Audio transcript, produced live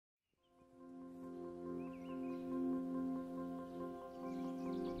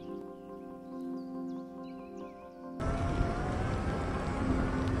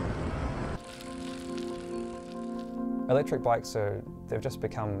Electric bikes they've just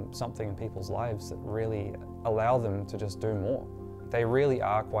become something in people's lives that really allow them to just do more. They really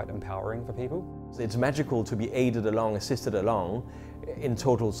are quite empowering for people. It's magical to be aided along, assisted along in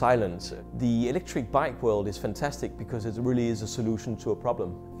total silence. The electric bike world is fantastic because it really is a solution to a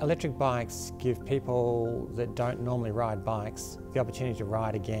problem. Electric bikes give people that don't normally ride bikes the opportunity to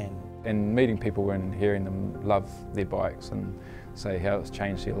ride again. And meeting people and hearing them love their bikes and say how it's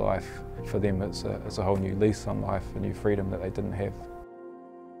changed their life, for them it's a whole new lease on life, a new freedom that they didn't have.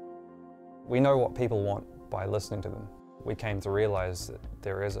 We know what people want by listening to them. We came to realise that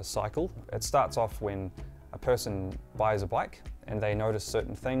there is a cycle. It starts off when a person buys a bike and they notice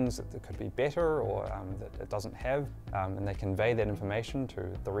certain things that could be better or that it doesn't have, and they convey that information to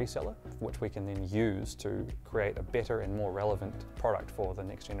the reseller, which we can then use to create a better and more relevant product for the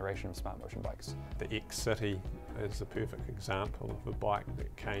next generation of Smartmotion bikes. The X-City is a perfect example of a bike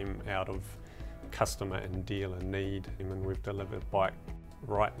that came out of customer and dealer need, and we've delivered a bike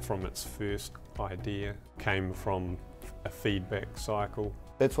right from its first idea, came from a feedback cycle.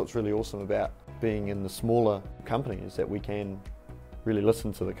 That's what's really awesome about being in the smaller company, is that we can really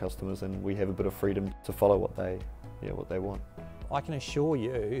listen to the customers and we have a bit of freedom to follow what they want. I can assure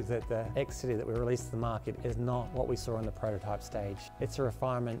you that the X-City that we released to the market is not what we saw in the prototype stage. It's a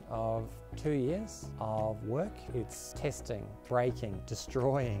refinement of 2 years of work. It's testing, breaking,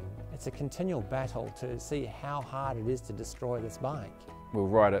 destroying. It's a continual battle to see how hard it is to destroy this bike. We'll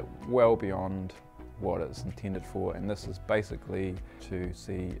ride it well beyond what it's intended for, and this is basically to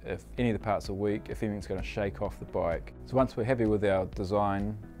see if any of the parts are weak, if anything's going to shake off the bike. So once we're happy with our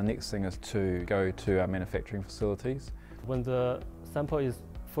design, the next thing is to go to our manufacturing facilities. When the sample is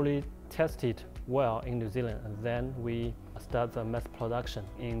fully tested well in New Zealand, then we start the mass production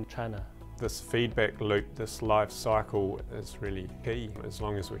in China. This feedback loop, this life cycle is really key. As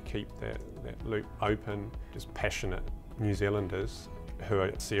long as we keep that loop open, just passionate New Zealanders who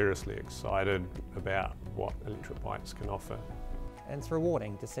are seriously excited about what electric bikes can offer. And it's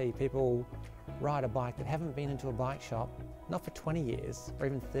rewarding to see people ride a bike that haven't been into a bike shop, not for 20 years or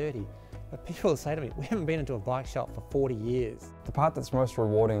even 30, but people will say to me, we haven't been into a bike shop for 40 years. The part that's most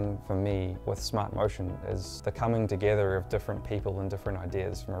rewarding for me with Smartmotion is the coming together of different people and different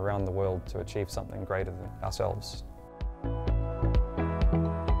ideas from around the world to achieve something greater than ourselves.